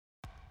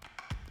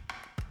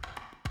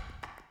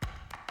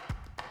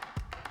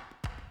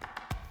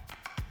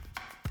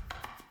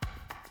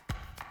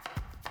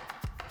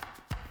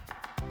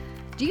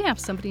Do you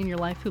have somebody in your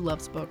life who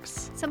loves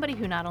books? Somebody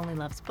who not only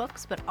loves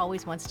books, but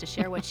always wants to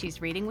share what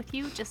she's reading with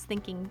you, just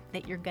thinking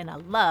that you're going to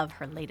love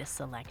her latest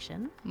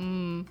selection.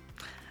 And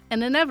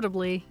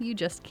inevitably, you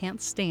just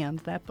can't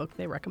stand that book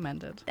they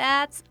recommended.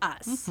 That's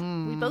us.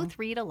 We both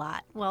read a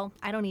lot. Well,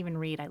 I don't even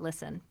read, I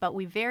listen. But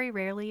we very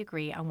rarely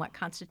agree on what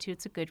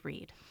constitutes a good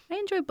read. I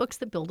enjoy books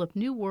that build up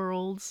new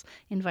worlds,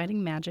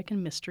 inviting magic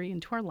and mystery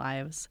into our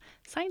lives.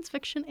 Science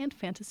fiction and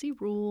fantasy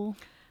rule.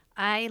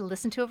 I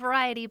listen to a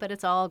variety, but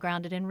it's all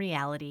grounded in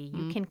reality.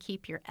 You can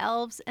keep your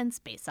elves and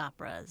space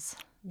operas.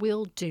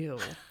 Will do.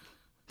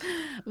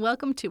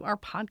 Welcome to our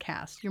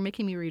podcast. You're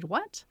Making Me Read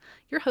What?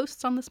 Your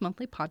hosts on this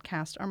monthly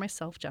podcast are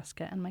myself,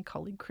 Jessica, and my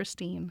colleague,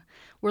 Christine.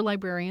 We're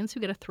librarians who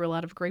get a thrill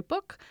out of a great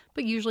book,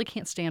 but usually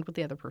can't stand what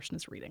the other person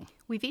is reading.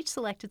 We've each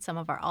selected some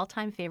of our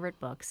all-time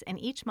favorite books, and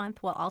each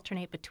month we'll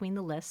alternate between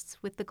the lists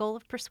with the goal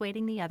of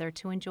persuading the other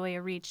to enjoy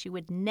a read she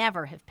would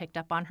never have picked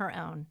up on her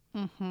own.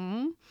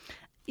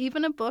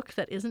 Even a book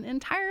that isn't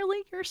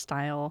entirely your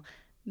style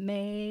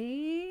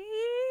may,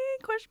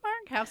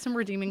 have some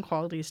redeeming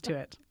qualities to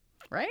it,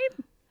 right?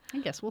 I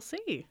guess we'll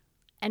see.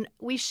 And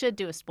we should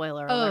do a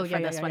spoiler alert for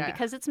this one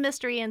because it's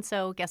mystery, and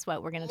so guess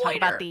what? We're going to talk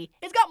about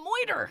It's got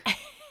moiter!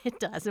 It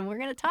does, and we're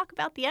going to talk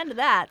about the end of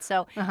that.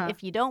 So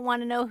if you don't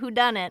want to know who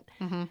done it,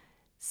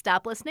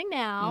 stop listening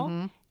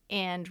now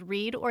and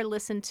read or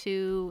listen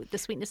to The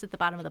Sweetness at the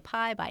Bottom of the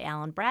Pie by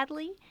Alan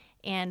Bradley.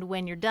 And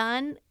when you're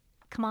done,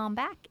 come on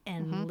back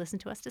and listen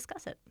to us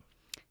discuss it.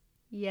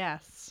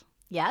 Yes.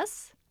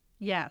 Yes?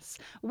 Yes.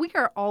 We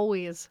are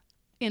always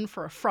in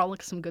for a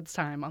frolicsome good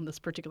time on this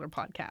particular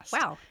podcast.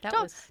 Wow.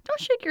 Don't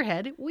shake your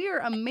head. We are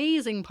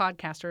amazing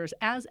podcasters,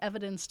 as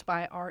evidenced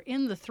by our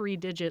in the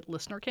 3-digit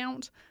listener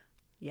count.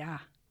 Yeah.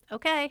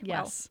 Okay.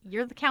 Yes. Well,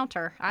 you're the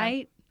counter.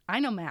 I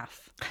know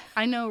math.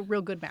 I know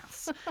real good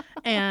maths.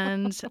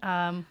 And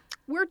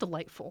we're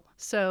delightful.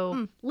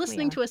 So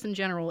listening to us in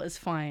general is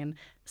fine.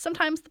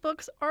 Sometimes the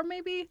books are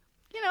maybe,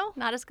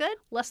 not as good?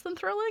 less than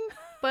thrilling,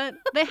 but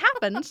they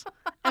happened,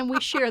 and we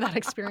share that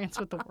experience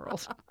with the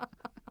world.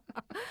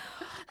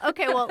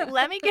 Okay, well,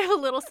 let me give a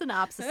little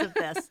synopsis of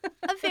this,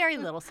 a very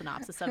little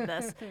synopsis of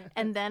this,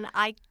 and then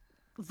I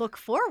look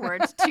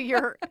forward to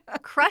your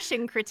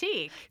crushing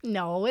critique.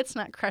 No, it's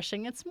not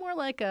crushing. It's more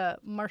like a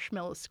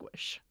marshmallow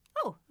squish.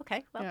 Oh,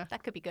 okay. Well, Yeah.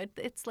 that could be good.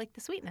 It's like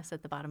the sweetness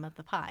at the bottom of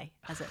the pie,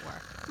 as it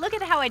were. Look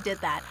at how I did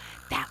that.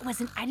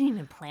 I didn't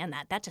even plan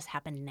that. That just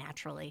happened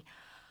naturally.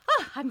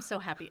 Oh, I'm so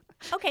happy.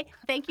 Okay,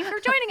 thank you for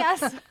joining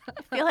us.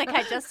 I feel like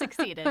I just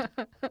succeeded.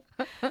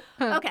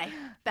 Okay,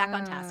 back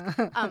on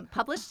task.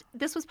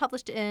 This was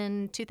published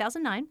in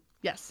 2009.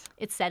 Yes.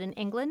 It's set in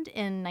England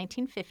in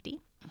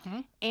 1950.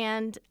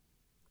 And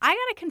I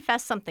got to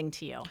confess something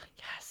to you.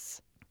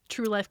 Yes.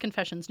 True Life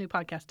Confessions, new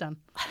podcast done.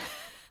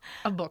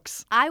 Of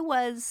books. I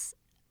was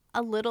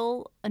a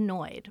little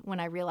annoyed when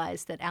I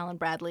realized that Alan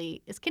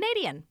Bradley is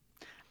Canadian.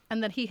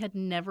 And that he had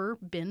never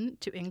been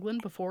to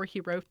England before he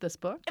wrote this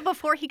book.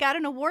 Before he got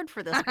an award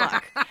for this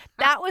book.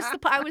 That was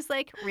I was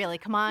like, really,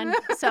 come on.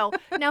 So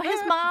now his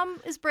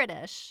mom is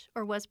British,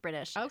 or was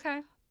British.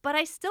 Okay. But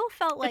I still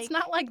felt like... It's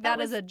not like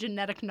that is a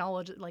genetic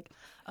knowledge. Like,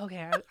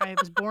 okay, I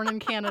was born in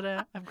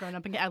Canada. I've grown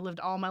up I lived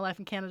all my life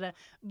in Canada.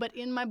 But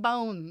in my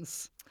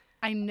bones,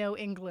 I know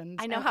England.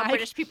 I know how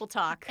British people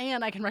talk.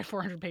 And I can write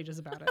 400 pages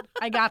about it.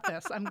 I got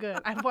this. I'm good.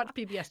 I've watched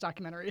PBS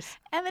documentaries.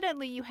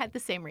 Evidently, you had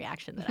the same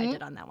reaction that I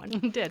did on that one.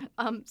 Did.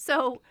 But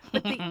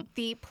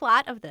the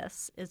plot of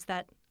this is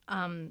that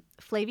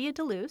Flavia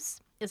DeLuce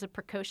is a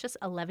precocious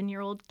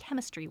 11-year-old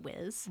chemistry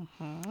whiz.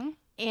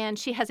 And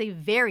she has a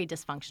very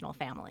dysfunctional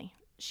family.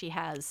 She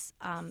has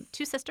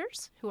 2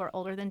 sisters who are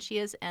older than she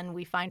is, and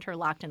we find her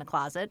locked in a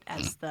closet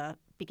as the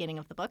beginning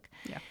of the book.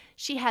 Yeah.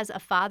 She has a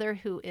father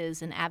who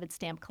is an avid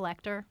stamp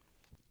collector,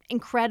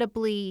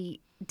 incredibly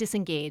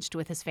disengaged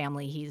with his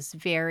family. He's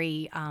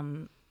very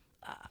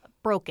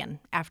broken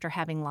after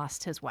having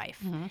lost his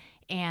wife.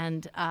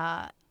 And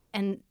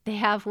they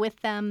have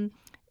with them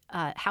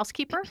a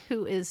housekeeper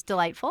who is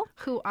delightful.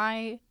 Who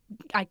I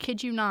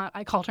kid you not,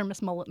 I called her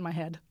Miss Mullet in my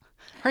head.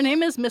 Her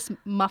name is Miss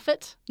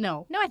Muffet?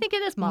 No, I think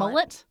it is Mullet.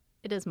 Mullet?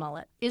 It is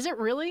Mullet. Is it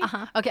really?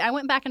 Okay, I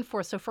went back and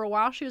forth. So for a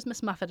while, she was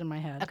Miss Muffet in my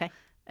head. Okay.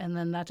 And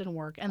then that didn't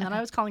work. And then I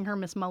was calling her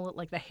Miss Mullet,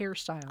 like the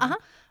hairstyle.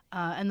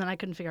 And then I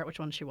couldn't figure out which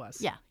one she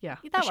was. Yeah. Yeah.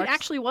 That she works.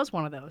 actually was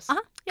one of those. Yeah.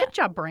 Good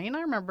job, brain.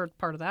 I remember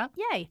part of that.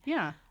 Yay.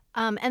 Yeah.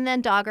 And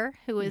then Dogger,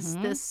 who is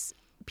this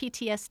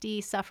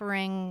PTSD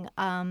suffering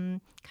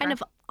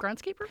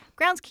groundskeeper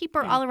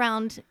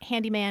all-around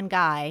handyman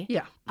guy.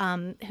 Yeah.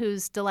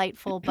 Who's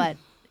delightful but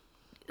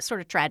sort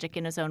of tragic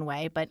in his own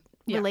way, but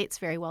relates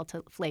very well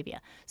to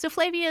Flavia. So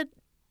Flavia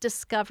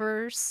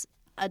discovers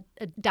a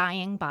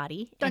dying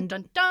body Dun,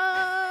 dun,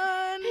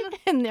 dun!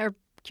 in their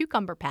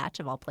cucumber patch,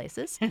 of all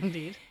places.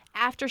 Indeed.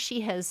 After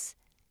she has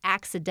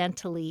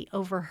accidentally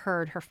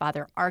overheard her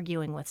father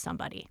arguing with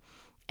somebody.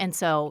 And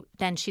so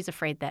then she's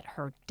afraid that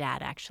her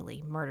dad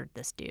actually murdered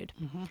this dude.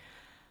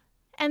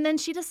 And then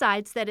she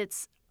decides that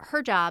it's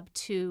her job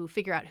to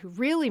figure out who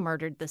really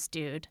murdered this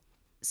dude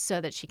so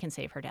that she can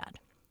save her dad.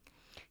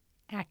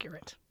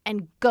 Accurate.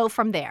 And go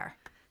from there.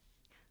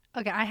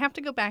 Okay, I have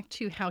to go back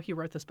to how he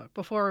wrote this book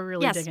before we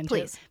really dig into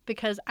please. it,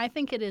 because I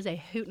think it is a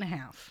hoot and a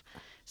half.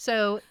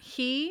 So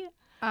he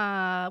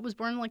was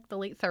born in like the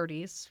late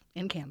 30s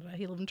in Canada.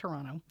 He lived in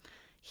Toronto.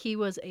 He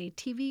was a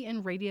TV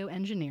and radio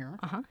engineer.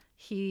 Uh-huh.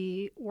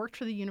 He worked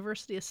for the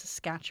University of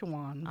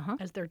Saskatchewan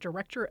as their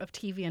director of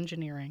TV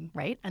engineering,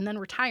 Right. and then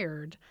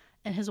retired.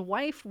 And his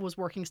wife was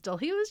working still.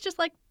 He was just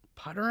like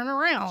puttering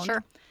around.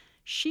 Sure.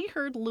 She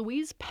heard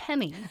Louise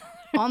Penny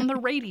on the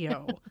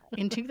radio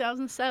in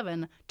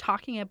 2007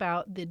 talking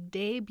about the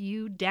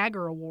debut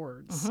Dagger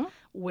Awards,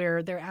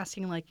 where they're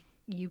asking like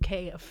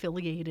UK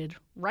affiliated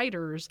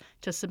writers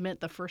to submit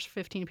the first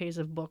 15 pages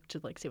of book to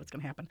like see what's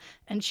going to happen.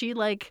 And she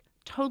like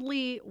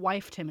totally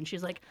wifed him, and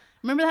she's like,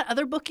 "Remember that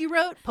other book you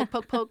wrote? Poke,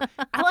 poke, poke.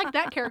 I like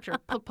that character.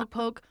 Poke, poke,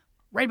 poke.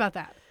 Write about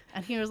that."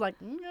 And he was like,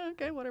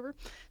 "Okay, whatever."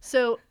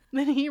 So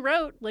then he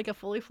wrote like a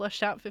fully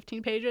fleshed out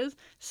 15 pages,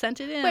 sent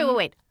it in.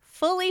 Wait.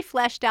 Fully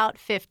fleshed out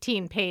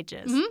 15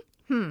 pages.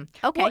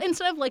 Okay. Well,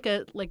 instead of like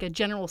a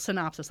general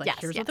synopsis, like Yes,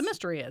 here's what the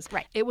mystery is.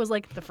 Right. It was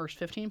like the first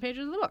 15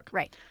 pages of the book.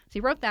 Right. So he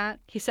wrote that.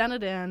 He sent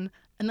it in,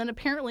 and then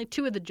apparently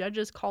 2 of the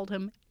judges called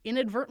him,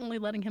 inadvertently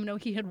letting him know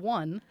he had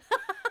won.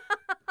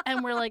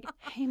 And we're like,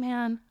 "Hey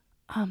man,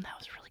 that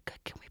was really good.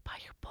 Can we buy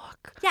your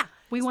book? Yeah.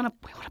 We want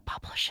to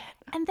publish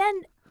it." And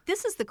then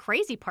this is the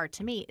crazy part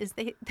to me is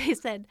they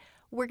said,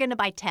 we're going to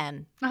buy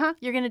 10. Uh-huh.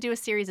 You're going to do a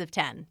series of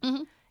 10.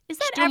 Mhm. Is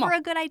that Still ever more.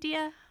 a good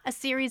idea? A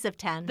series of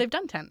 10? They've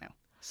done 10 now.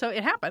 So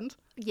it happened.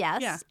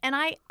 Yes. Yeah. And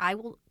I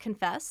will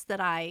confess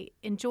that I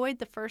enjoyed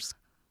the first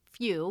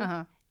few,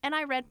 Uh-huh. and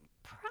I read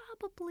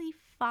probably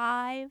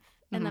 5,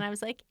 and then I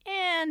was like,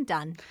 and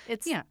done.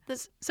 It's Yeah.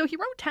 So he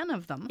wrote 10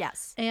 of them.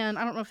 Yes. And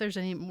I don't know if there's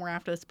any more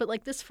after this, but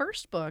like this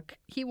first book,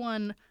 he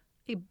won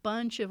a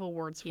bunch of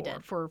awards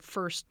for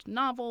first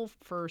novel,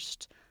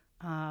 first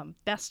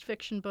best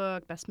fiction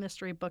book, best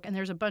mystery book, and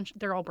there's a bunch.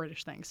 They're all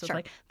British things. So Sure.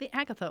 it's like the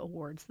Agatha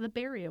Awards, the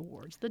Barry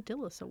Awards, the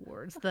Dillis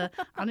Awards, the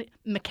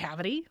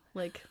McCavity,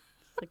 like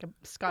a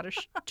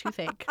Scottish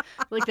toothache.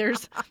 Like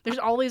there's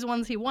all these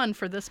ones he won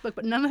for this book,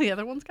 but none of the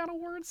other ones got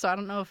awards. So I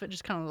don't know if it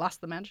just kind of lost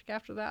the magic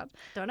after that.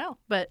 Don't know.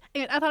 But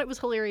I thought it was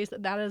hilarious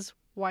that is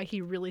why he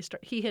really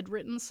started. He had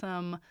written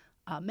some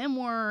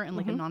memoir and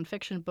like a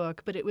nonfiction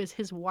book, but it was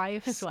his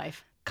wife's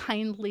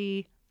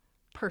kindly,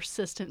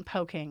 persistent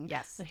poking.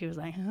 Yes. That he was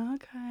like,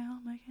 "Okay, I'll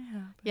make it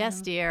happen."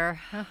 Yes, dear.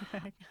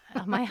 Okay.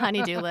 On my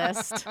honey-do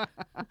list.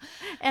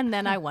 And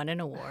then I won an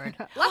award.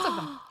 Lots of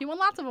them. He won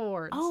lots of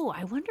awards. Oh,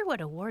 I wonder what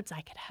awards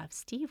I could have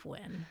Steve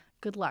win.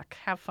 Good luck.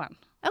 Have fun.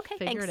 Okay,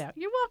 Figure thanks. it out.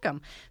 You're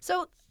welcome.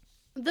 So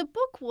the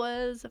book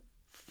was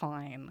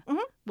fine.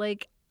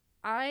 Like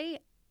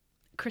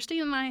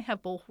Christine and I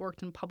have both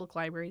worked in public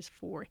libraries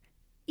for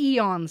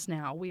eons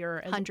now. We are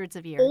as Hundreds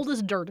of years. old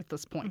as dirt at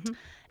this point.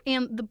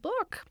 And the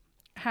book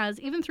has,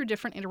 even through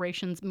different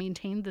iterations,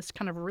 maintained this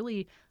kind of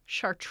really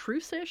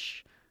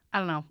chartreuse-ish, I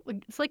don't know,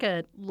 it's like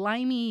a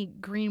limey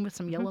green with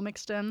some yellow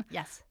mixed in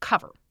Yes.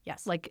 cover.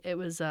 Yes. Like it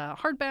was a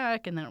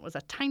hardback, and then it was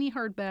a tiny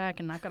hardback,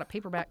 and I've got a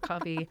paperback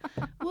copy.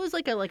 It was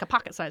like a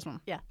pocket-sized one.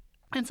 Yeah.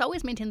 And it's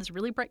always maintained this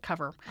really bright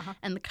cover.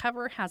 And the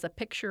cover has a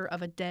picture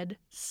of a dead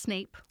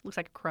Snape, looks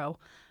like a crow,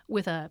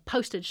 with a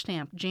postage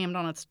stamp jammed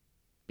on its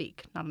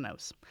beak, not a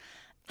nose.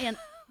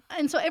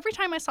 And so every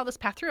time I saw this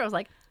path through, I was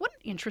like, what an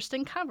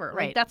interesting cover. Like,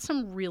 Right. that's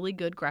some really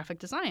good graphic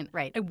design.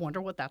 Right. I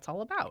wonder what that's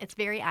all about. It's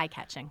very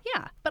eye-catching.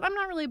 Yeah, but I'm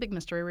not really a big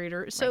mystery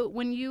reader. So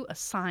when you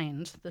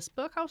assigned this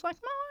book, I was like,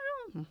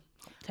 I'll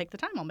take the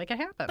time. I'll make it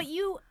happen. But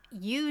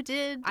you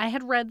did. I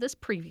had read this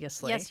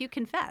previously. Yes, you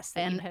confessed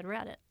that you had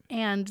read it.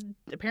 And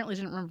apparently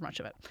didn't remember much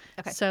of it.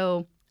 Okay.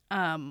 So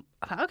I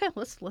thought, okay,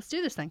 let's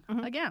do this thing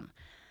again.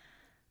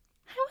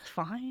 It was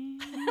fine.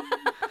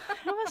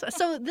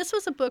 So this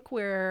was a book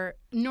where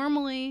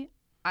normally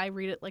I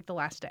read it like the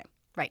last day.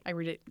 Right. I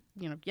read it,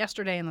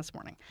 yesterday and this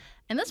morning.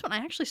 And this one I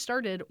actually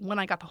started when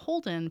I got to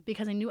Holden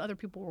because I knew other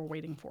people were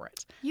waiting for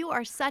it. You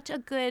are such a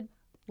good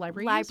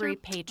Library library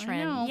user? patron.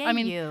 I know. Yay, I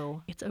mean,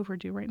 you. it's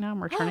overdue right now.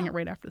 I'm returning it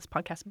right after this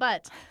podcast.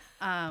 But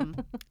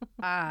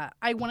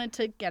I wanted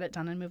to get it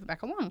done and move it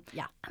back along.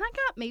 Yeah. And I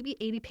got maybe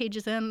 80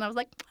 pages in, and I was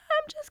like,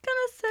 I'm just going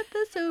to set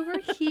this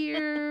over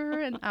here,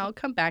 and I'll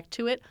come back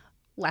to it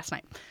last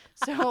night.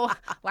 So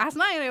last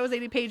night I was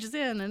 80 pages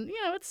in, and,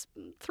 it's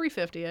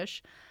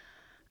 350-ish.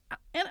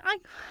 And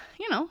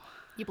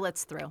You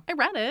blitzed through. I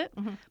read it,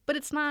 but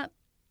it's not,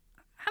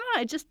 I don't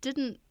know, it just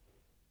didn't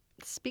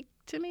speak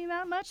to me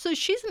that much. So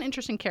she's an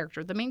interesting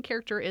character. The main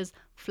character is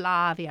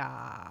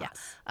Flavia.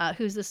 Yes.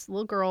 Who's this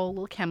little girl,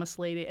 little chemist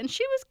lady. And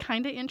she was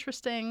kind of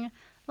interesting,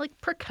 like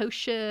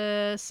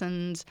precocious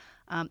and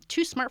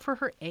too smart for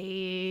her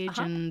age.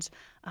 And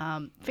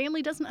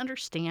family doesn't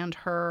understand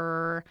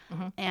her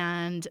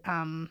and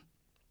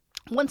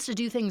wants to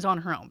do things on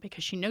her own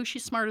because she knows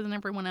she's smarter than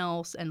everyone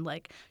else. And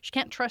like she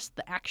can't trust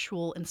the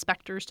actual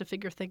inspectors to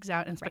figure things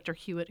out. Inspector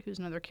Hewitt, who's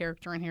another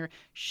character in here,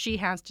 she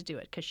has to do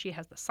it because she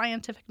has the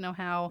scientific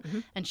know-how.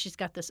 And she's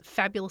got this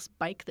fabulous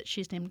bike that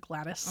she's named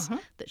Gladys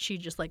that she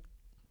just like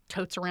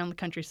totes around the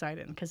countryside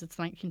in because it's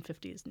the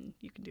 1950s and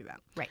you can do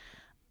that. Right.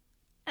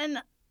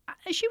 And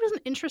she was an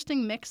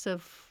interesting mix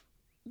of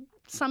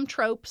some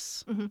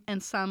tropes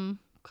and some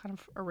kind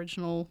of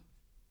original,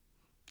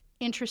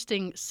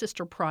 interesting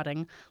sister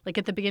prodding. Like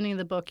at the beginning of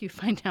the book, you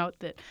find out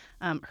that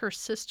her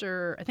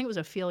sister, I think it was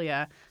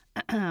Ophelia,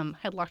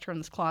 had locked her in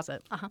this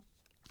closet.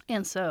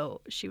 And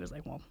so she was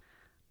like, well,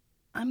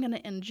 I'm going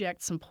to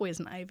inject some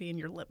poison ivy in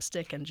your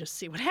lipstick and just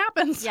see what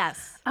happens.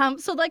 Yes.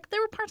 So like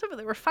there were parts of it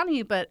that were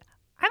funny, but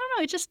I don't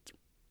know. I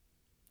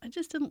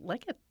just didn't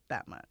like it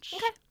that much.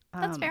 Okay.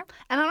 That's fair.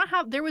 And I don't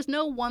have, there was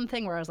no one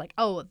thing where I was like,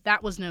 oh,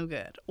 that was no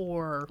good.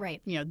 Or,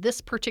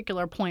 this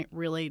particular point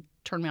really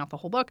turned me off the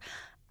whole book.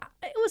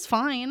 It was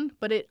fine,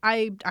 but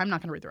I'm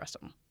not going to read the rest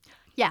of them.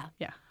 Yeah.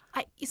 Yeah.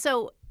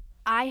 So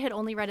I had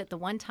only read it the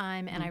one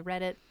time, and I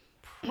read it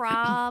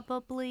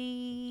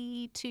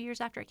probably 2 years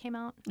after it came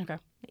out. Okay.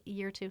 A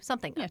year or two,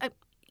 something.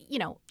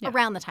 Yeah.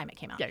 Around the time it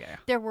came out. Yeah.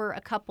 There were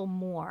a couple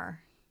more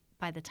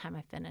by the time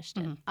I finished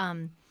it.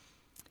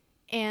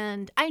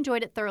 And I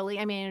enjoyed it thoroughly.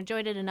 I mean, I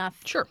enjoyed it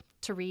enough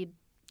to read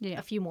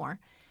a few more.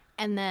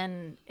 And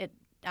then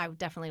I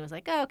definitely was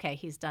like, oh, okay,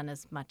 he's done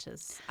as much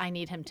as I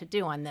need him to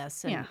do on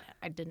this. And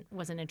I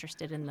wasn't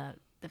interested in the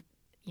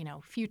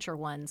future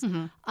ones.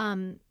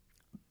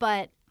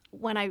 But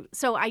when I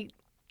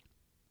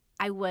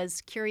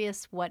was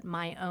curious what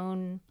my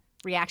own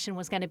reaction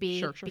was going to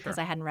be because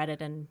I hadn't read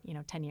it in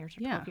 10 years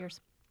or 12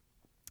 years.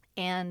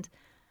 And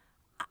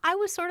I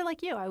was sort of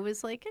like you. I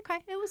was like, okay,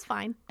 it was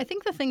fine. I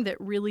think the thing that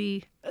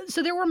really –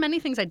 so there were many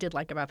things I did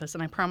like about this,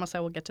 and I promise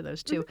I will get to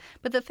those too.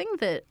 But the thing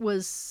that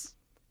was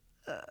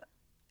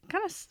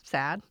kind of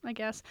sad, I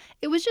guess,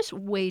 it was just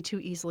way too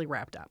easily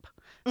wrapped up.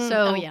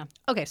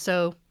 Okay,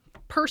 so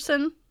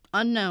person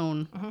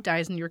unknown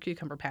dies in your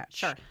cucumber patch.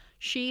 Sure.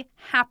 She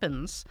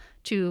happens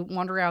to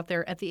wander out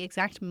there at the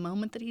exact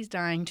moment that he's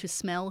dying to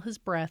smell his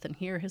breath and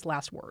hear his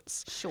last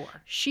words. Sure.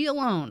 She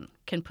alone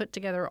can put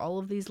together all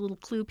of these little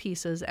clue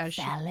pieces as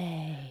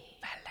Ballet.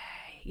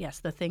 Yes,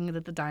 the thing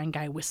that the dying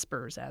guy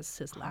whispers as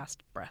his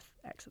last breath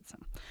exits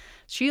him.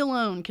 She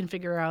alone can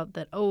figure out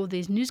that,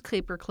 these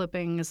newspaper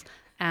clippings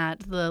at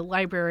the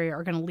library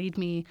are going to lead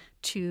me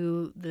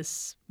to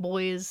this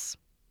boys'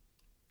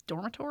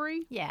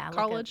 dormitory,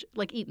 college,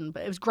 like Eton,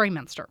 but it was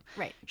Greyminster.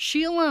 Right.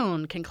 She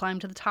alone can climb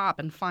to the top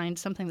and find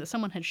something that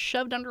someone had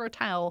shoved under a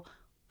tile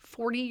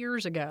 40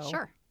 years ago.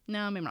 Sure.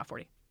 No, maybe not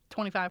 40.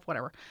 25,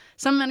 whatever.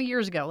 Some amount of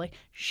years ago. Like,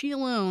 she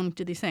alone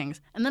did these things.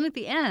 And then at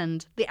the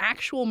end, the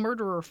actual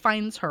murderer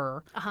finds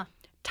her,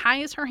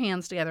 ties her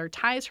hands together,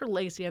 ties her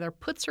legs together,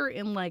 puts her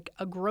in like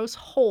a gross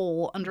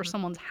hole under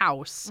someone's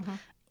house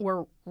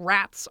where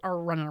rats are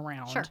running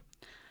around. Sure.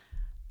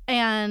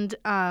 And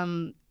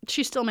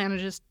she still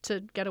manages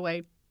to get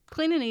away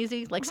clean and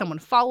easy. Like someone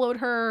followed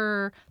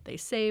her. They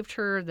saved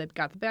her. They've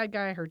got the bad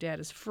guy. Her dad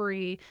is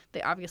free.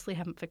 They obviously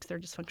haven't fixed their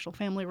dysfunctional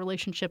family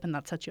relationship, and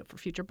that sets you up for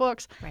future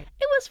books. Right.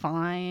 It was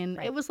fine.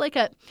 Right. It was like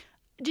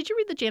did you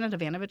read the Janet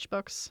Ivanovich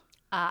books?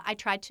 I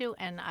tried to,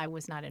 and I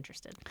was not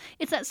interested.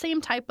 It's that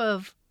same type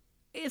of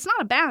 – it's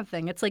not a bad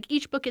thing. It's like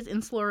each book is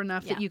insular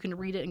enough that you can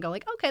read it and go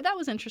like, okay, that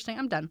was interesting.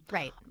 I'm done.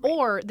 Right.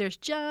 Or there's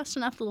just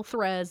enough little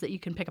threads that you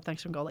can pick up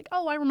things and go like,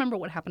 oh, I remember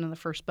what happened in the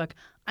first book.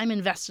 I'm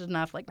invested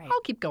enough. Like,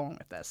 I'll keep going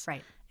with this.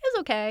 Right. It was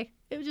okay.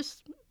 It was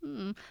just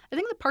I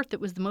think the part that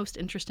was the most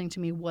interesting to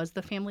me was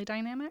the family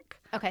dynamic.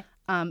 Okay.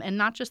 And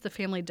not just the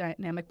family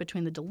dynamic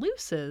between the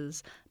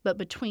Deleuces, but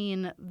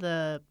between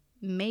the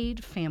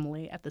maid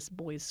family at this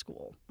boys'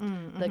 school,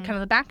 the kind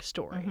of the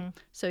backstory.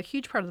 So a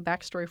huge part of the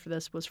backstory for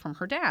this was from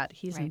her dad.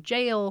 He's in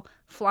jail.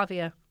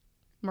 Flavia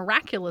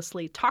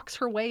miraculously talks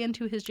her way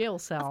into his jail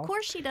cell. Of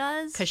course she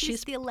does. Because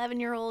she's the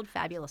 11-year-old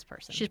fabulous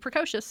person. She's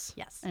precocious.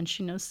 Yes. And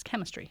she knows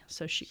chemistry,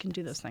 so she can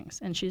do those things.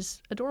 And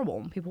she's adorable,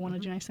 and people want to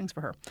do nice things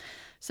for her.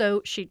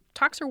 So she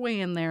talks her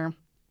way in there,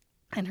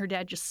 and her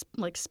dad just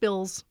like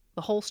spills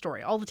the whole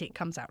story. All the tea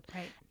comes out.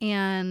 Right.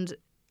 And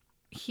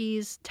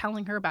he's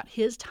telling her about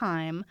his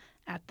time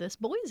at this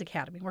boys'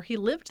 academy where he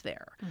lived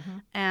there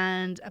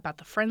and about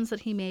the friends that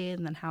he made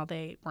and then how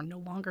they were no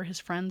longer his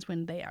friends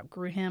when they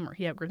outgrew him or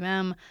he outgrew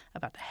them,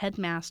 about the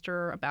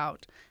headmaster,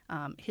 about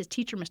his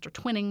teacher, Mr.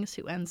 Twinnings,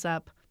 who ends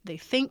up, they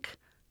think,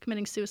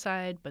 committing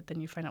suicide, but then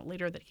you find out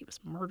later that he was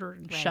murdered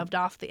and shoved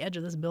off the edge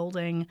of this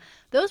building.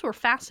 Those were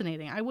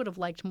fascinating. I would have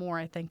liked more,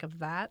 I think, of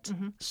that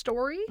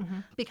story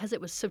because it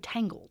was so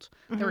tangled.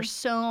 There were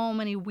so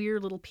many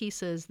weird little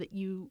pieces that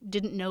you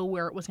didn't know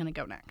where it was going to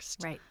go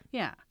next. Right.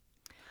 Yeah.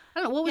 I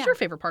don't know. What was your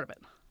favorite part of it?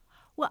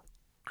 Well,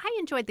 I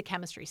enjoyed the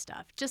chemistry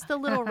stuff. Just the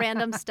little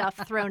random stuff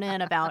thrown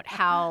in about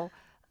how,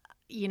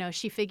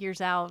 she figures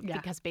out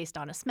because based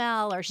on a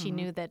smell, or she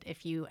knew that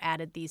if you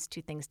added these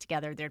two things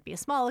together, there'd be a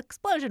small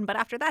explosion. But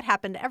after that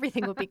happened,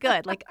 everything would be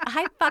good. Like,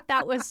 I thought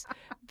that was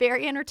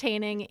very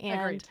entertaining.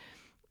 And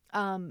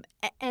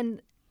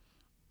and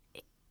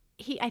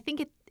I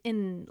think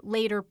in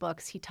later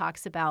books, he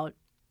talks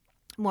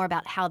more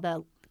about how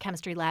the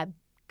chemistry lab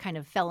kind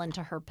of fell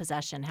into her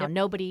possession, how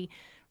nobody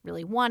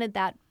really wanted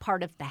that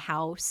part of the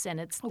house. And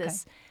it's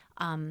this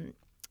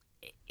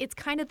it's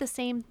kind of the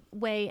same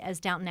way as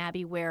Downton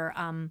Abbey, where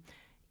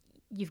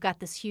you've got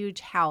this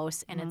huge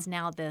house and it's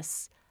now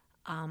this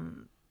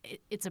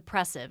it's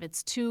oppressive.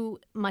 It's too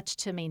much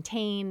to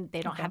maintain.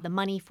 They don't Okay. have the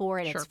money for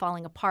it. Sure. It's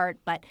falling apart,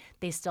 but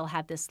they still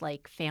have this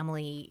like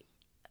family.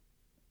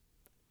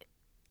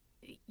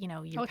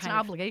 You're it's an kind of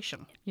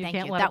obligation. You Thank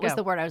can't you. let That it was go.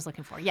 the word I was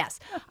looking for. Yes,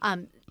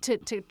 to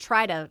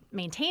try to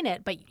maintain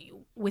it, but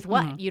with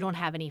what? You don't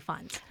have any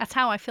funds. That's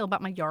how I feel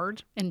about my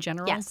yard in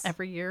general. Yes.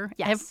 Every year.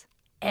 Yes.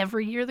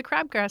 Every year the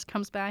crabgrass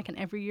comes back, and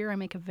every year I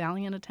make a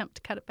valiant attempt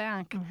to cut it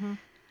back. Mm-hmm.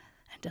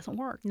 It doesn't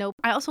work. Nope.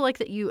 I also like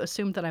that you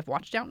assumed that I've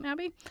watched Downton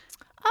Abbey.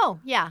 Oh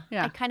yeah,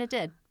 Yeah. I kind of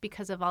did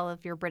because of all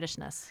of your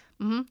Britishness.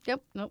 Mm-hmm.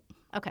 Yep. Nope.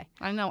 Okay.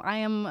 I know. I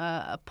am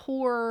a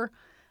poor.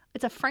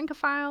 It's a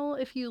Francophile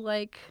if you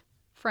like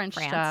French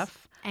France.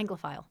 stuff.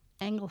 Anglophile.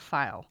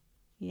 Anglophile.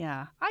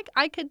 Yeah.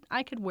 I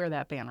could wear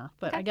that banner,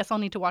 but Okay. I guess I'll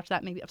need to watch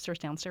that maybe upstairs,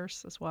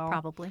 downstairs as well.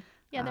 Probably.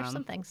 Yeah, there's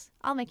some things.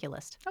 I'll make you a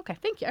list. Okay.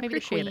 Thank you. I Maybe the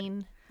appreciate it.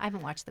 Queen. I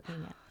haven't watched the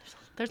Queen yet.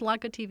 There's a lot of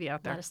good TV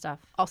out A there. lot of stuff.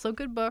 Also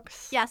good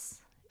books.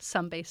 Yes.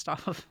 Some based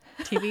off of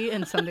TV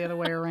and some the other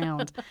way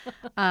around.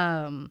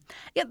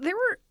 Yeah,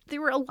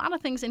 there were a lot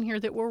of things in here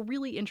that were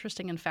really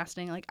interesting and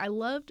fascinating. Like I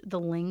loved the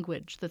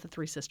language that the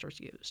three sisters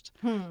used.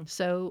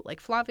 So like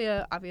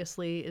Flavia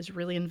obviously is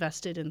really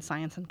invested in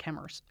science and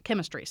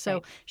chemistry. So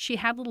Right. she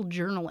had little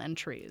journal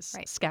entries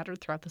Right.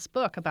 scattered throughout this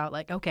book about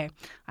like, okay,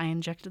 I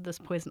injected this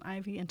poison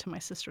ivy into my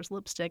sister's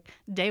lipstick.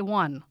 Day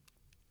 1,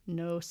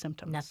 no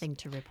symptoms. Nothing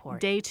to report.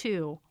 Day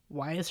 2,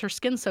 why is her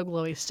skin so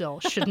glowy still?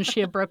 Shouldn't she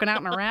have broken out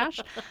in a rash?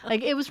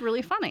 Like, it was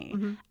really funny.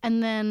 Mm-hmm.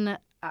 And then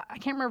I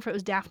can't remember if it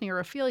was Daphne or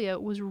Ophelia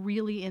was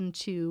really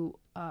into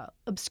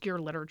obscure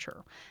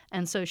literature.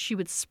 And so she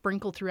would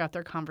sprinkle throughout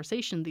their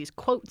conversation these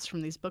quotes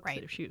from these books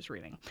Right. that she was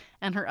reading.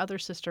 And her other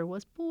sister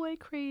was boy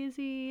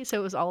crazy. So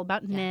it was all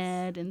about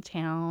Ned in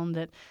town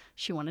that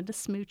she wanted to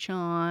smooch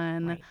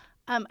on. Right.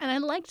 And I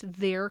liked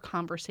their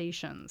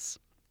conversations.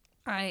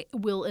 I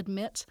will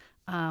admit,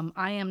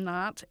 I am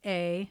not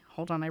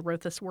hold on, I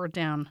wrote this word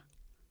down.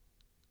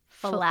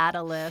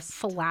 Philatelist.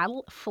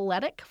 Philatelist?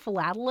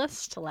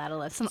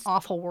 Philatelist. It's an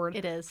awful word.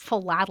 It is.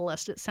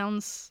 Philatelist. It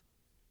sounds,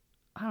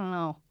 I don't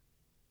know,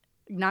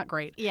 not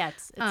great. Yeah,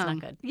 it's not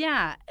good.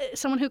 Yeah,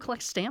 someone who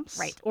collects stamps.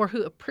 Right. Or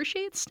who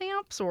appreciates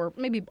stamps, or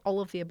maybe all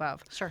of the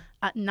above. Sure.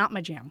 Not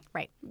my jam.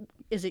 Right.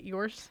 Is it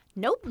yours?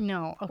 Nope.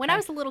 No. Okay. When I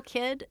was a little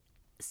kid,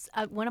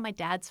 one of my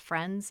dad's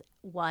friends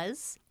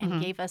was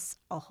and gave us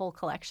a whole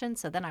collection.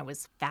 So then I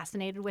was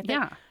fascinated with it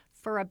Yeah.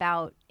 for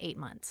about 8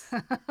 months,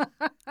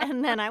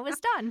 and then I was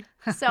done.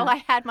 So I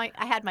had my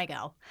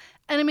go.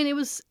 And I mean,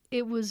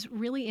 it was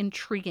really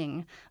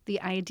intriguing,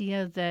 the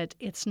idea that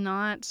it's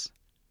not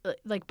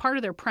like part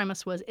of their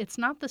premise was it's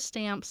not the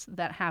stamps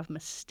that have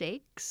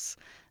mistakes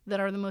that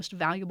are the most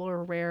valuable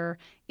or rare.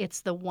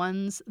 It's the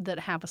ones that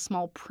have a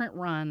small print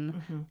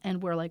run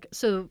and where like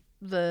so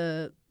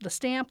the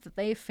stamp that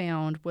they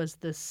found was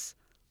this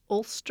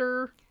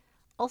Ulster.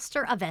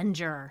 Ulster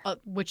Avenger.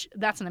 Which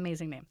that's an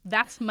amazing name.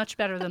 That's much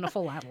better than a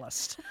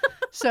philatelist.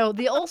 So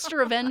the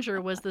Ulster Avenger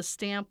was the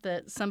stamp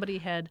that somebody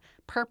had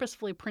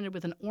purposefully printed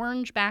with an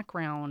orange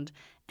background,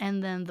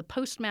 and then the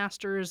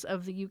postmasters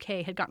of the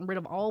UK had gotten rid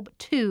of all but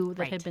 2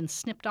 that had Right. been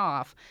snipped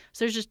off.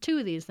 So there's just 2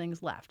 of these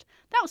things left.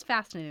 That was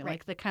fascinating, Right.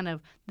 like the kind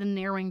of the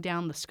narrowing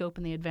down the scope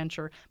and the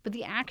adventure. But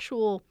the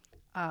actual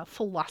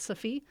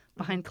philosophy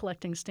behind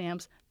collecting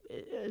stamps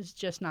is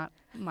just not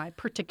my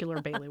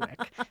particular bailiwick.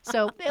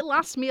 So it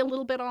lost me a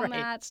little bit on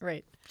that.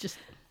 Right. Just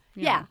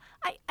Yeah.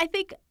 I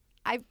think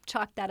I've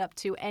chalked that up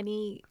to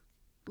any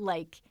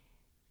like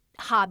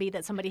hobby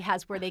that somebody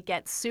has where they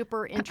get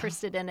super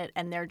interested in it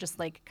and they're just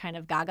like kind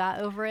of gaga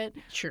over it.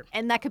 Sure.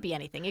 And that could be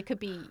anything. It could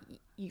be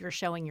you're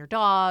showing your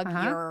dog,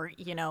 Uh-huh. you're,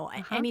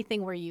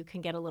 anything where you can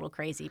get a little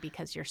crazy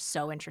because you're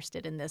so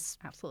interested in this.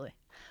 Absolutely.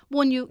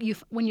 When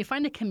you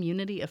find a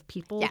community of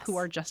people Yes. who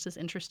are just as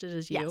interested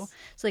as you, Yes.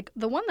 it's like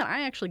the one that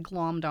I actually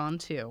glommed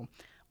onto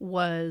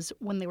was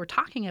when they were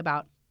talking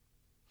about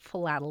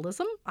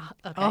philatalism.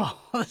 Okay. Oh,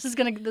 this is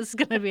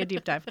gonna be a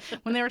deep dive.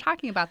 When they were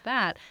talking about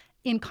that,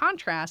 in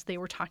contrast, they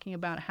were talking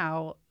about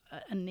how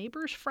a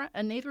neighbor's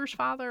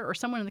father or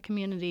someone in the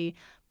community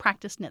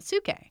practiced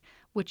netsuke,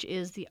 which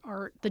is the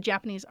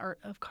Japanese art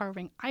of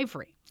carving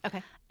ivory.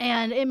 Okay.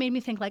 And it made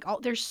me think like,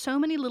 there's so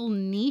many little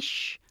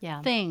niche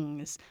Yeah.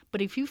 things,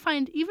 but if you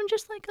find even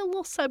just like a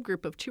little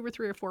subgroup of 2 or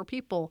 3 or 4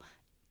 people,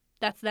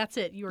 that's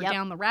it. You are Yep.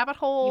 down the rabbit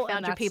hole. You and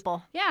found your that's-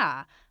 people.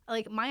 Yeah.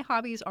 Like my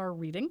hobbies are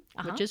reading,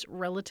 Uh-huh. which is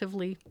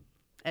relatively,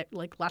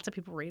 like lots of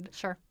people read.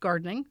 Sure.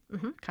 Gardening,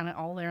 Mhm. kind of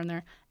all there and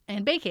there.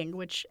 And baking,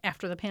 which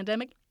after the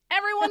pandemic,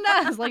 everyone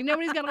does. Like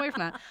nobody's got away from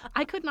that.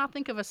 I could not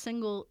think of a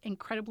single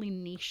incredibly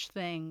niche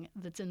thing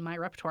that's in my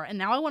repertoire. And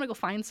now I want to go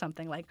find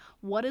something. Like,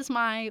 what is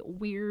my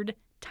weird,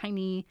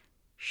 tiny,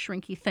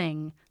 shrinky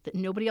thing that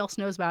nobody else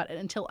knows about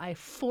until I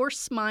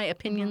force my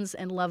opinions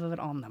and love of it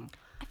on them?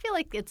 I feel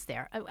like it's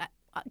there.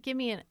 Give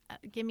me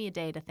a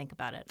day to think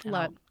about it. and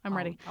I'm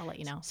ready. I'll let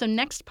you know. So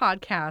next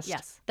podcast,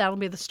 Yes. that'll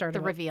be the start The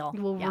of it. reveal.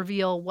 We'll Yeah.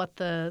 reveal what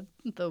the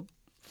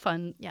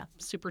fun Yeah.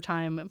 super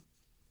time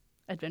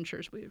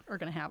adventures we are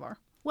going to have are.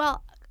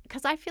 Well,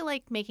 because I feel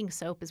like making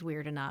soap is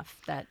weird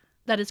enough that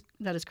That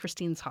is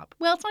Christine's hobby.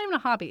 Well, it's not even a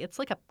hobby. It's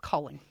like a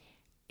calling.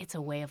 It's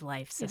a way of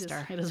life,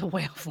 sister. It is a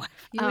way of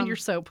life. You and your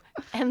soap.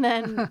 And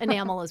then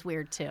enamel is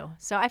weird too.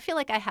 So I feel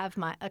like I have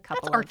a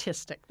couple. That's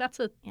artistic. That's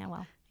a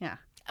yeah.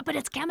 But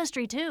it's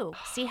chemistry too.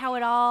 See how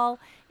it all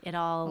I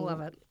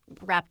love it.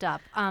 wrapped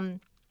up.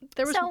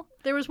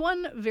 There was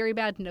one very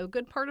bad, no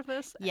good part of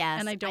this. Yes,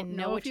 and I don't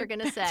know what you're going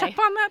to say. Up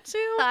on that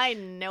too. I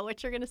know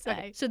what you're going to say.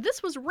 Okay. So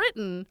this was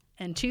written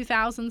in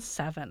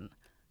 2007.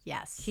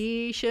 Yes.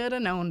 He should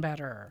have known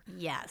better.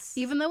 Yes.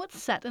 Even though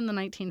it's set in the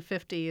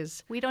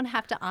 1950s. We don't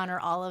have to honor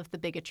all of the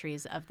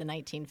bigotries of the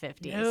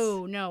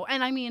 1950s. No.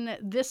 And I mean,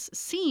 this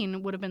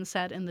scene would have been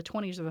set in the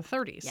 20s or the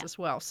 30s as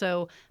well.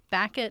 So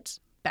back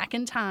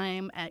in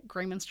time at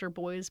Greyminster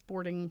Boys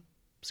Boarding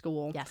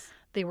School,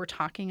 they were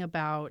talking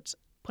about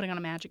putting on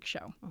a magic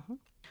show. Mm-hmm.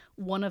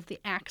 One of the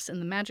acts in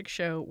the magic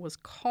show was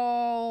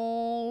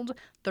called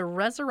The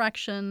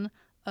Resurrection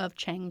of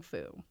Chang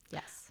Fu.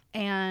 Yes.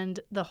 And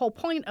the whole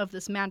point of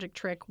this magic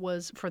trick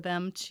was for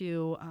them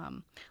to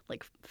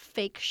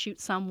fake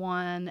shoot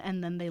someone,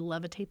 and then they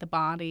levitate the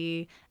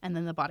body, and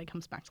then the body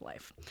comes back to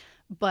life.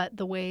 But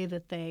the way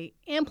that they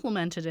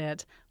implemented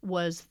it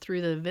was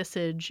through the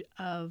visage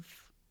of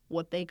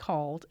what they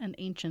called an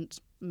ancient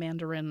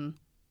Mandarin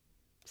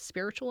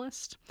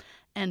spiritualist.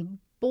 And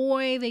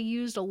boy, they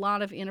used a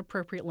lot of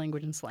inappropriate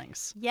language and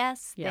slangs.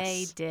 Yes,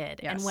 they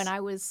did. Yes. And when I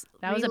was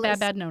that was a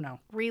bad no-no.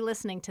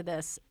 Re-listening to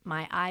this,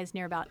 my eyes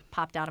near about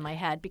popped out of my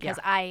head because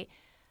I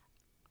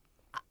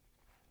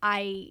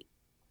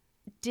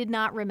did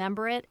not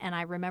remember it, and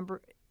I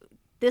remember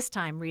this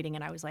time reading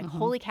it, I was like,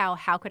 holy cow,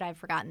 how could I have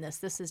forgotten this?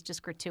 This is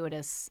just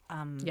gratuitous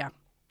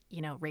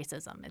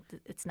racism.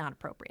 It's not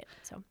appropriate.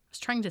 So I was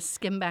trying to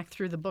skim back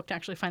through the book to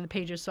actually find the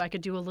pages so I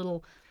could do a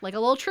little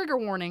trigger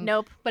warning.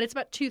 Nope. But it's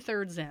about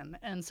 2/3 in.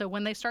 And so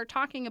when they start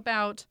talking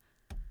about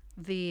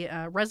the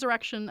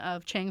resurrection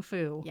of Chang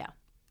Fu,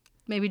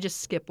 maybe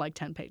just skip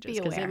 10 pages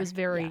because it was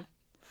very,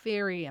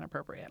 very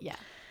inappropriate. Yeah.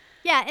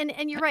 Yeah,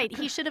 and you're right.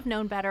 He should have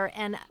known better.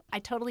 And I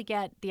totally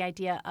get the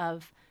idea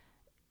of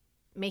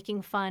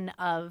making fun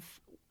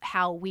of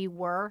how we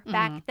were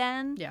back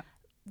then. Yeah.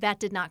 That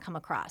did not come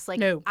across.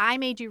 No. I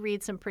made you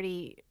read some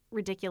pretty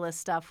ridiculous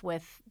stuff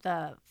with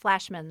the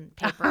Flashman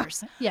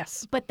papers.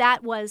 Yes. But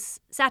that was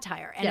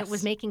satire, and it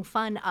was making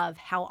fun of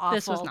how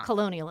awful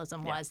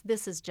colonialism was.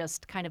 This is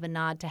just kind of a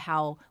nod to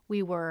how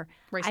we were,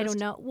 racist. I don't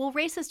know,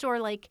 racist or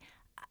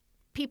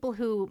people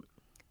who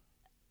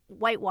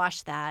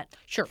whitewash that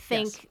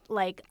think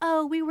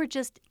we were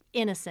just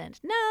innocent.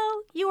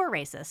 No, you were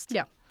racist.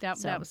 Yeah.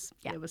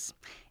 It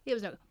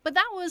was no. But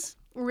that was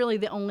really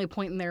the only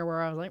point in there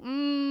where I was like,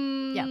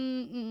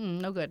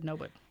 no good.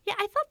 Yeah,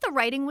 I thought the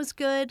writing was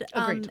good.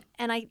 Agreed.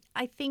 And I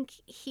think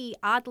he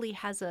oddly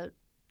has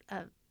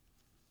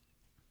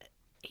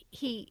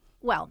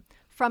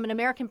from an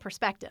American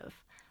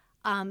perspective,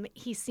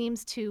 he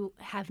seems to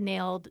have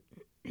nailed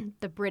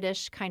the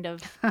British kind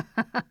of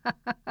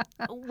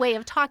way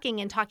of talking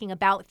and talking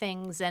about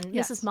things. And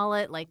Mrs.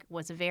 Mullet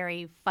was a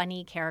very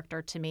funny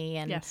character to me.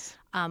 And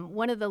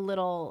one of the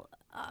little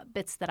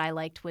bits that I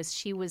liked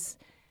was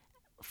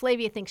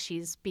Flavia thinks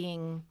she's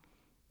being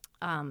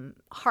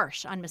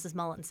harsh on Mrs.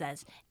 Mullet and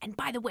says, and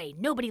by the way,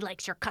 nobody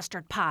likes your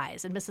custard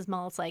pies. And Mrs.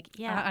 Mullet's like,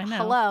 I know.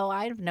 Hello,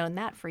 I've known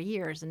that for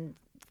years. And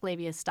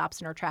Flavia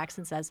stops in her tracks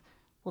and says,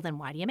 well, then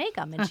why do you make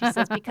them? And she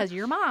says, because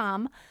your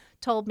mom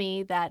told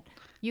me that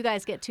you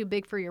guys get too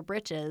big for your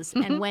britches.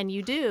 And when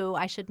you do,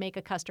 I should make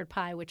a custard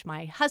pie, which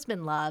my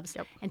husband loves,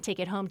 and take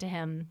it home to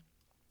him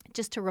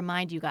just to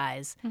remind you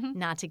guys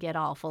not to get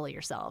all full of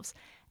yourselves.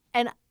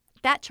 And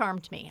that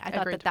charmed me. I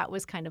thought that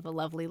was kind of a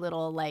lovely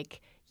little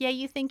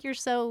you think you're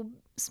so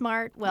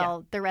smart?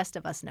 Well, the rest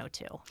of us know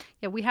too.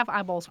 Yeah, we have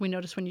eyeballs. We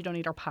notice when you don't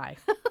eat our pie.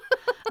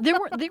 There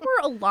were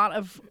a lot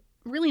of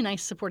really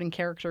nice supporting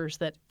characters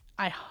that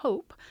I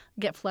hope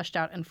get fleshed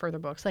out in further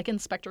books, like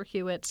Inspector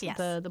Hewitt,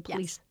 the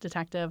police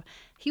detective.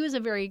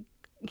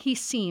 He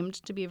seemed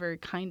to be a very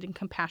kind and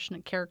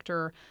compassionate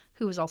character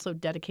who was also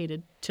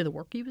dedicated to the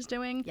work he was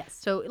doing. Yes.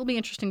 So it'll be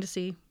interesting to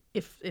see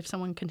if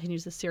someone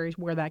continues the series,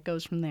 where that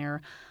goes from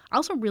there. I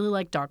also really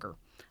like Dogger.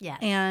 Yes.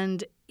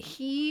 And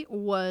he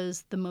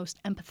was the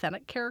most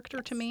empathetic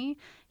character to me.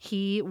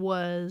 He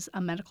was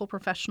a medical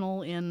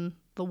professional in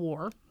the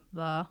war,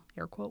 the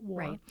air quote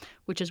war,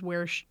 which is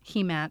where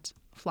he met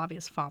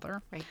Flavia's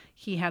father. Right.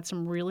 He had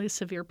some really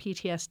severe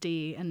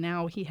PTSD, and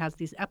now he has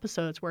these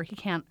episodes where he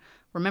can't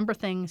remember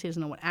things. He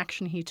doesn't know what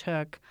action he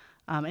took.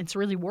 It's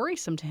really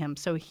worrisome to him.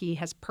 So he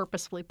has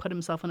purposefully put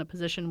himself in a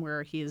position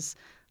where he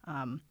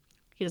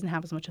doesn't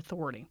have as much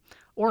authority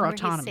or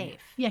autonomy. He's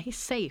safe. Yeah, he's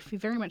safe. He's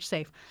very much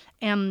safe.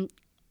 And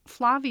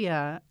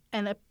Flavia,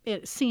 and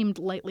it seemed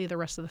lately the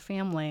rest of the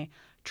family,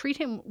 treat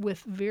him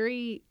with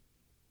very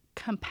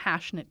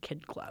compassionate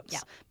kid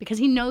gloves because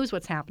he knows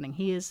what's happening.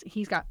 He's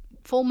got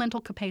full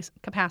mental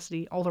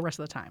capacity all the rest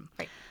of the time.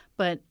 Right.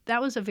 But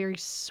that was a very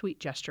sweet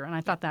gesture, and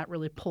I thought that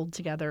really pulled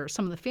together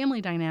some of the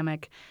family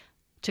dynamic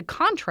to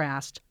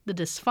contrast the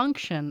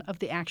dysfunction of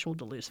the actual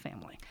Deleuze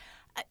family.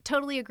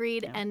 Totally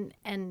agreed. Yeah.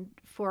 And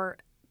for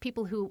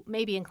people who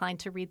may be inclined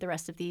to read the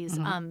rest of these,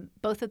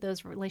 both of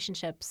those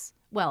relationships,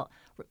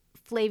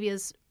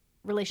 Flavia's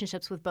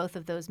relationships with both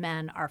of those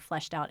men are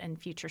fleshed out in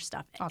future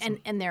stuff. Awesome.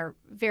 And they're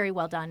very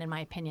well done, in my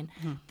opinion.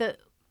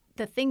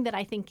 The thing that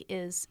I think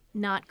is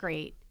not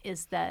great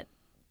is that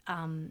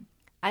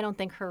I don't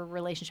think her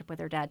relationship with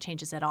her dad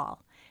changes at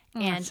all.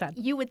 And sad.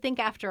 you would think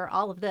after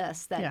all of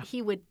this that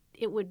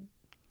it would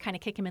kind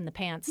of kick him in the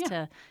pants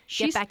to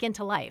get back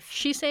into life.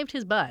 She saved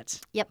his butt.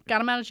 Yep. Got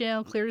him out of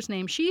jail, cleared his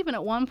name. She even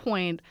at one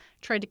point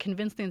tried to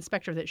convince the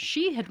inspector that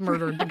she had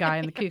murdered the guy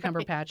in the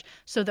cucumber patch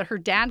so that her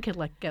dad could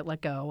get let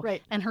go.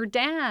 Right. And her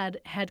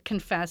dad had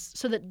confessed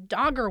so that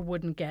Dogger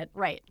wouldn't get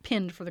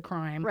pinned for the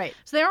crime. Right.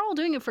 So they're all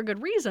doing it for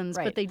good reasons,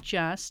 Right. but they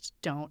just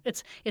don't.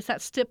 It's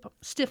that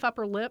stiff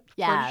upper lip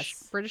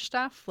British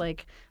stuff.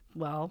 Like,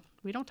 well,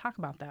 we don't talk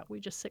about that. We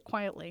just sit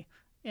quietly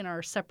in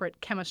our separate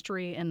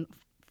chemistry and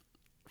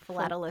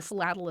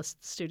philatelist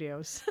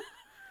studios.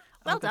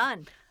 Well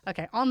done.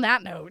 Okay, on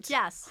that note.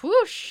 Yes.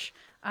 Whoosh.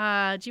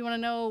 Do you want to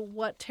know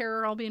what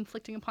terror I'll be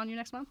inflicting upon you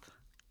next month?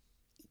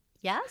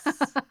 Yes.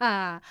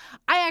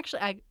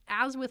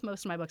 As with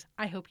most of my books,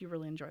 I hope you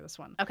really enjoy this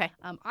one. Okay.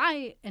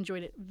 I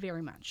enjoyed it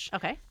very much.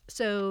 Okay.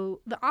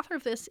 So the author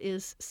of this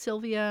is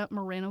Silvia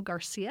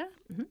Moreno-Garcia.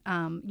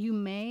 Mm-hmm. You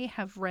may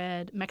have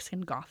read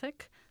Mexican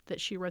Gothic that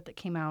she wrote that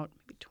came out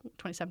maybe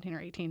 2017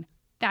 or 18.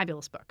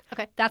 Fabulous book.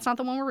 Okay. That's not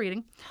the one we're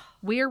reading.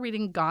 We are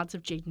reading Gods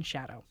of Jade and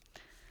Shadow.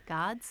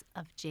 Gods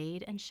of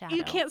Jade and Shadow.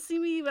 You can't see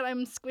me, but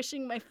I'm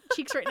squishing my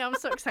cheeks right now. I'm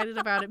so excited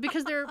about it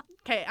because they're...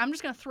 Okay, I'm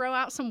just going to throw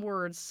out some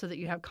words so that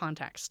you have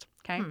context,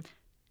 okay?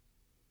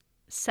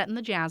 Set in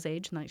the Jazz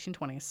Age, in the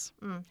 1920s.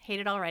 Hate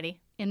it already.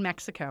 In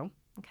Mexico.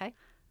 Okay.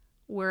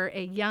 Where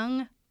a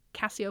young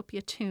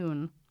Cassiopeia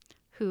Toon,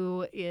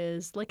 who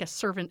is like a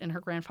servant in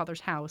her grandfather's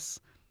house,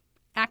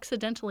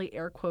 accidentally,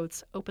 air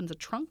quotes, opens a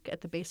trunk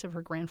at the base of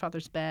her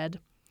grandfather's bed,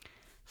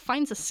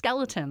 finds a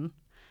skeleton,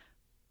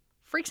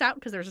 freaks out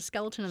because there's a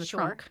skeleton in the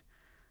trunk,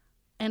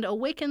 and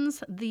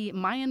awakens the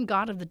Mayan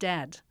god of the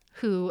dead,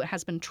 who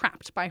has been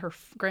trapped by her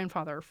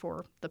grandfather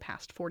for the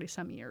past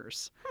 40-some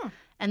years,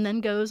 and then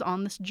goes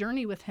on this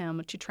journey with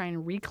him to try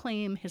and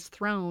reclaim his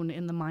throne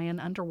in the Mayan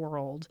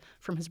underworld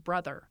from his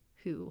brother,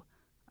 who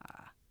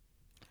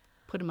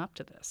put him up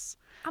to this.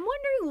 I'm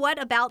wondering what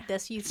about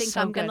this you think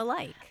I'm going to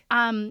like.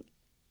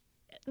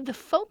 The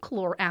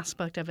folklore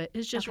aspect of it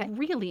is just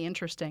really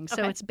interesting.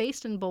 So it's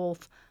based in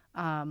both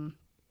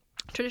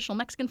traditional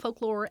Mexican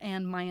folklore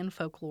and Mayan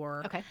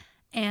folklore. Okay.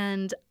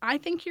 And I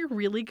think you're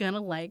really going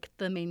to like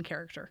the main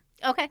character.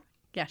 Okay.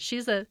 Yeah,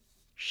 she's a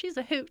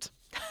hoot.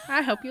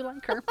 I hope you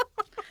like her.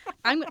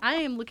 I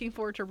am looking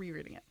forward to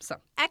rereading it. So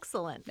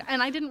excellent.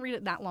 And I didn't read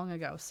it that long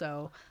ago,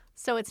 so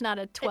it's not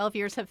a 12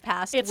 years have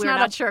passed. We're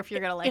not sure if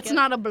you're going to like it. It's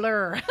not a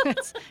blur.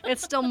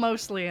 It's still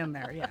mostly in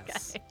there,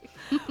 yes.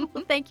 Okay.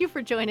 Well, thank you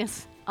for joining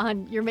us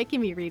on You're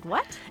Making Me Read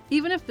What?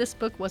 Even if this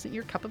book wasn't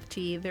your cup of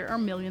tea, there are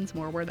millions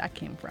more where that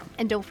came from.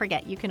 And don't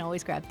forget, you can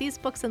always grab these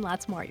books and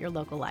lots more at your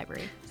local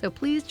library. So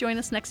please join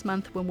us next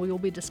month when we will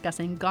be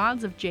discussing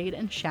Gods of Jade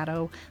and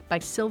Shadow by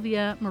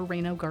Silvia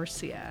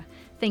Moreno-Garcia.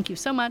 Thank you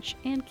so much,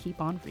 and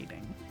keep on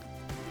reading.